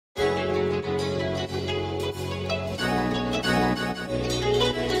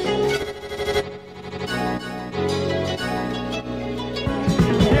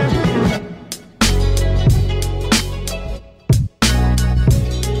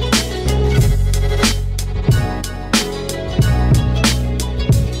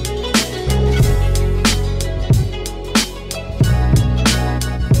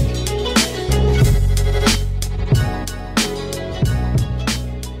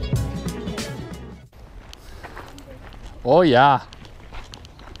Oh yeah.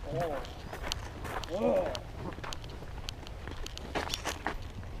 Oh. Oh.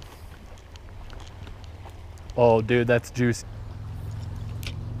 Oh dude, that's juicy.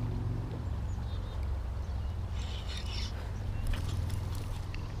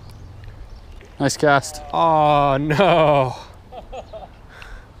 Nice cast. Oh no.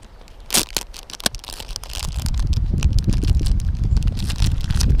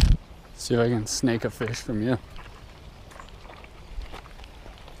 See if I can snake a fish from you.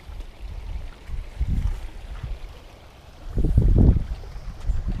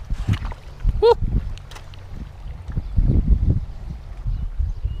 Woo!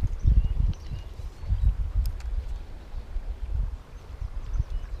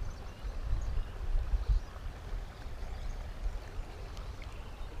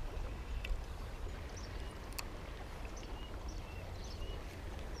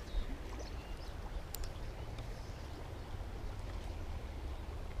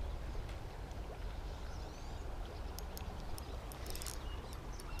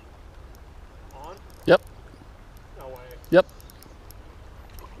 Yep. No way. Yep.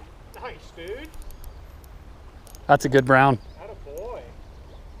 Nice, dude. That's a good brown. Attaboy.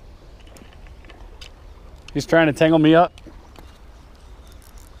 He's trying to tangle me up.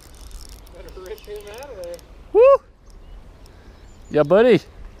 Better rip him out of there. Woo! Yeah, buddy.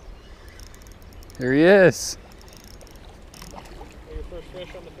 Here he is. Your first fish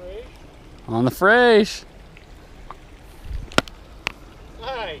on the Fraiser? On the Fraiser.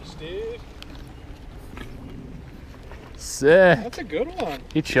 Nice, dude. Sick. That's a good one.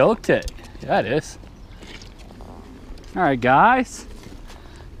 He choked it. Yeah, it is. All right, guys.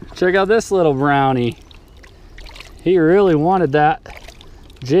 Check out this little brownie. He really wanted that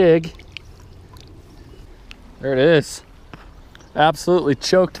jig. There it is. Absolutely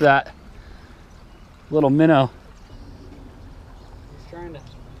choked that little minnow. He's trying to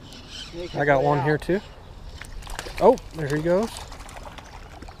sneak I got his way one out. here too. Oh, there he goes.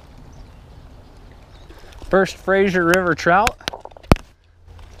 First Fraiser River trout.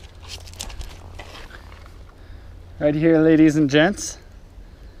 Right here, ladies and gents.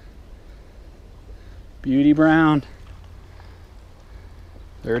 Beauty brown.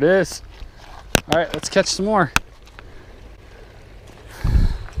 There it is. All right, let's catch some more.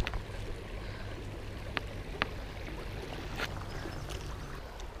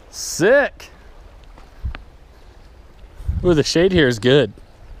 Sick. Ooh, the shade here is good.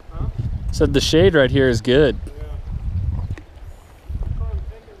 Huh? Said the shade right here is good. Yeah. I'm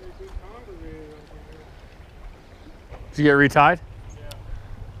thinking they'd be congregated over here. Did you get retied? Yeah.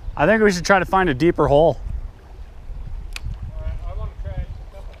 I think we should try to find a deeper hole. Alright, I want to try a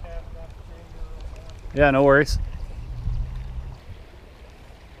couple casts after changing Yeah, no worries.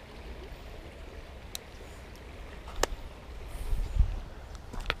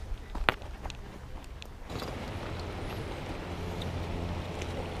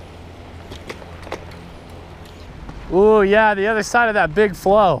 Ooh, yeah, the other side of that big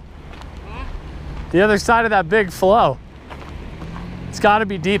flow. Huh? The other side of that big flow. It's got to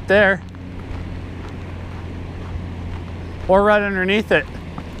be deep there. Or right underneath it.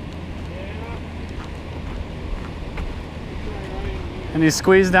 Yeah. And you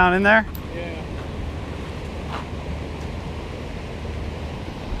squeeze down in there? Yeah.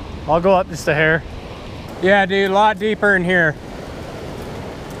 I'll go up just a hair. Yeah, dude, a lot deeper in here.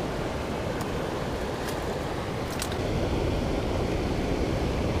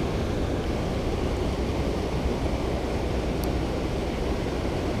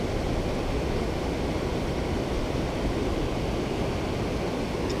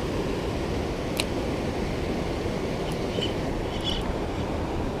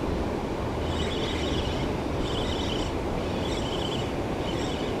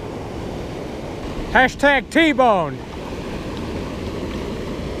 Hashtag T-bone.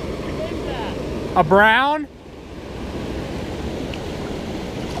 What is that? A brown?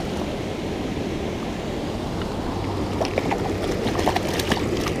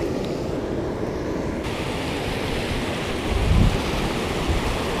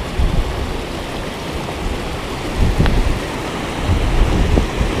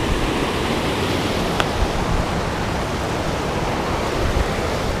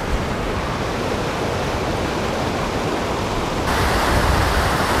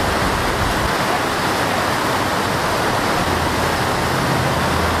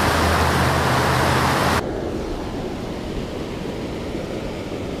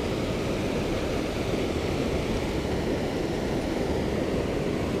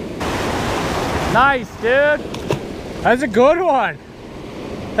 Nice, dude. That's a good one.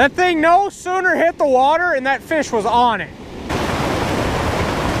 That thing no sooner hit the water and that fish was on it.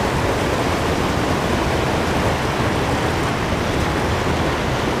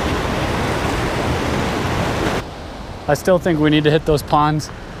 I still think we need to hit those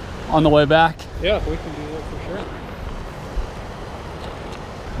ponds on the way back. Yeah, we can do that for sure.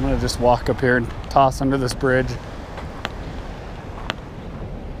 I'm gonna just walk up here and toss under this bridge.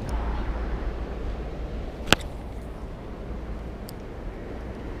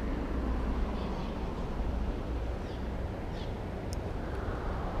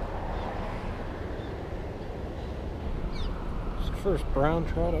 It's the first brown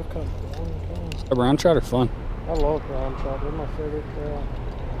trout I've caught in a long time. The brown trout are fun. I love brown trout. They're my favorite trout.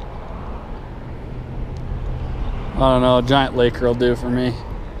 I don't know, a giant laker will do for me.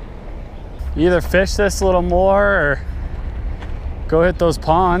 Either fish this a little more or go hit those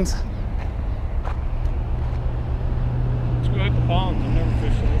ponds. Let's go hit the ponds. I've never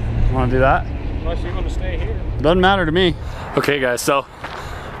fished those. Want to do that? Unless you want to stay here. Doesn't matter to me. Okay guys, so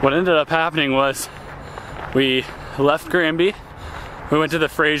what ended up happening was we left Granby, we went to the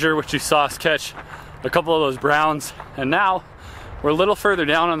Fraiser, which you saw us catch a couple of those browns, and now we're a little further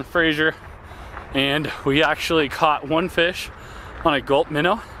down on the Fraiser and we actually caught one fish on a Gulp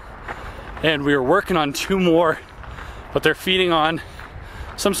Minnow, and we were working on 2 more, but they're feeding on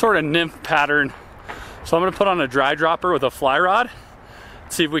some sort of nymph pattern. So I'm gonna put on a dry dropper with a fly rod,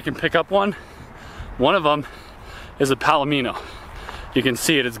 see if we can pick up one. One of them is a Palomino. You can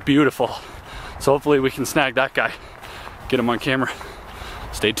see it, it's beautiful. So hopefully we can snag that guy, get him on camera.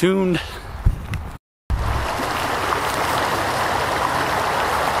 Stay tuned.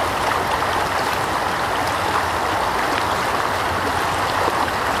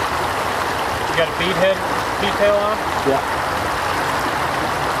 You got a bead head detail on? Yeah.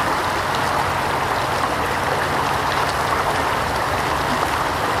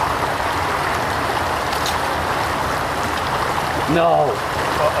 No.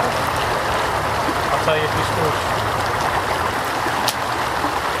 Uh-oh. I'll tell you if you screw.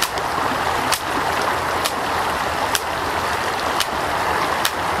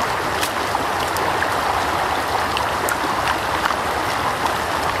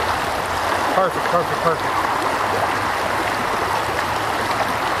 Perfect, perfect, perfect.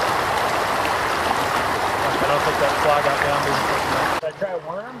 I don't think that fly got down there. Should I try a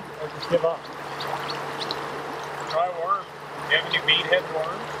worm or just give up? Try a worm. Do you have any beadhead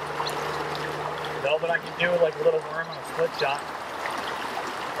worms? No, but I can do like a little worm on a split shot.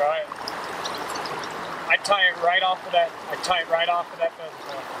 Try it. I tie it right off of that. I tie it right off of that feather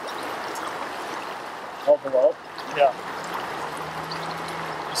point. Oh, below? Yeah.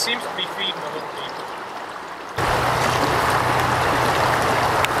 He seems to be feeding a little deeper.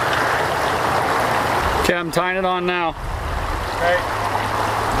 Okay, I'm tying it on now. Okay.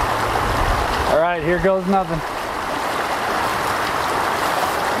 All right, here goes nothing.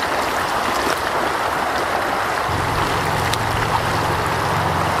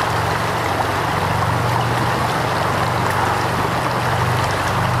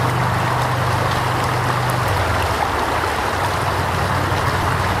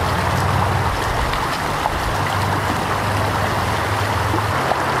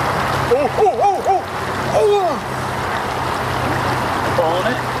 Pulling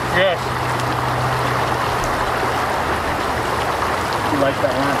it? Yes. You like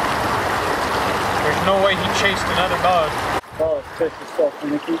that one? There's no way he chased another bug. Oh, this fish is so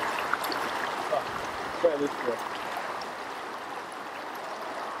finicky. Try this way.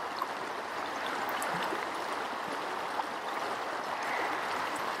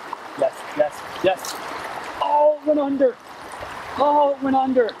 Yes, yes, yes. Oh, it went under. Oh, it went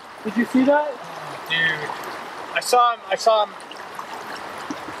under. Did you see that? Dude. I saw him.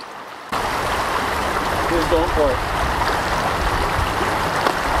 He was going for it.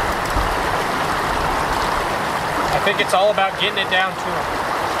 I think it's all about getting it down to him.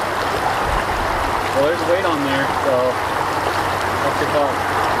 Well, there's weight on there, so that's your call.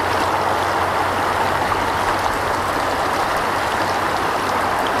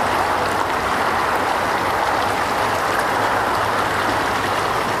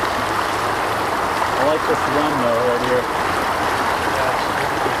 I like this run though, right here.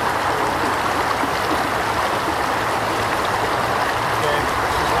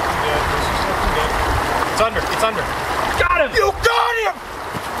 Okay, this is looking good. It's under, it's under. Got him! You got him!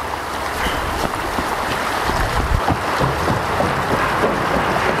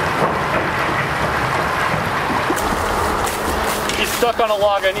 He's stuck on a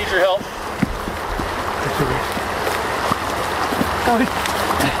log, I need your help. Oh.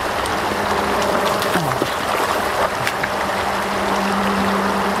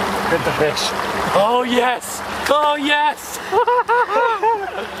 Hit the fish. Oh yes! Oh yes!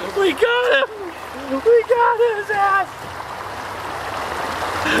 We got him! We got his ass!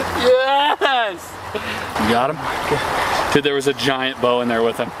 Yes! You got him? Dude, there was a giant bow in there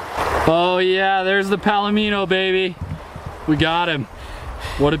with him. Oh yeah, there's the Palomino, baby. We got him.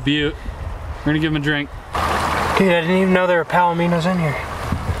 What a beaut. We're gonna give him a drink. Dude, I didn't even know there were Palominos in here.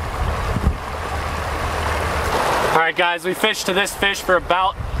 Alright guys, we fished to this fish for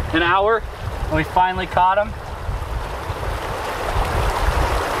about an hour and we finally caught him.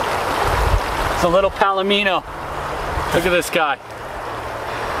 It's a little Palomino. Look at this guy.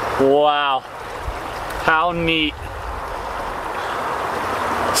 Wow. How neat.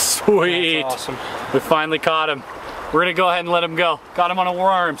 Sweet. That's awesome. We finally caught him. We're gonna go ahead and let him go. Got him on a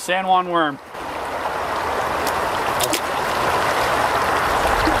worm, San Juan worm.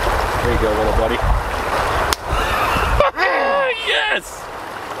 There you go, little buddy. Yes!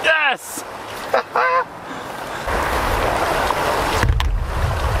 Yes!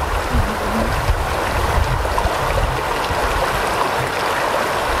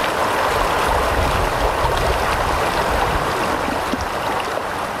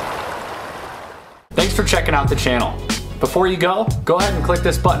 Thanks for checking out the channel. Before you go ahead and click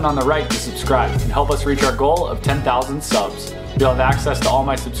this button on the right to subscribe and help us reach our goal of 10,000 subs. You'll have access to all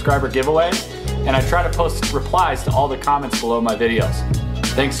my subscriber giveaways, and I try to post replies to all the comments below my videos.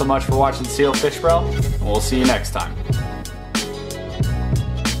 Thanks so much for watching Seal Fish Bro, and we'll see you next time.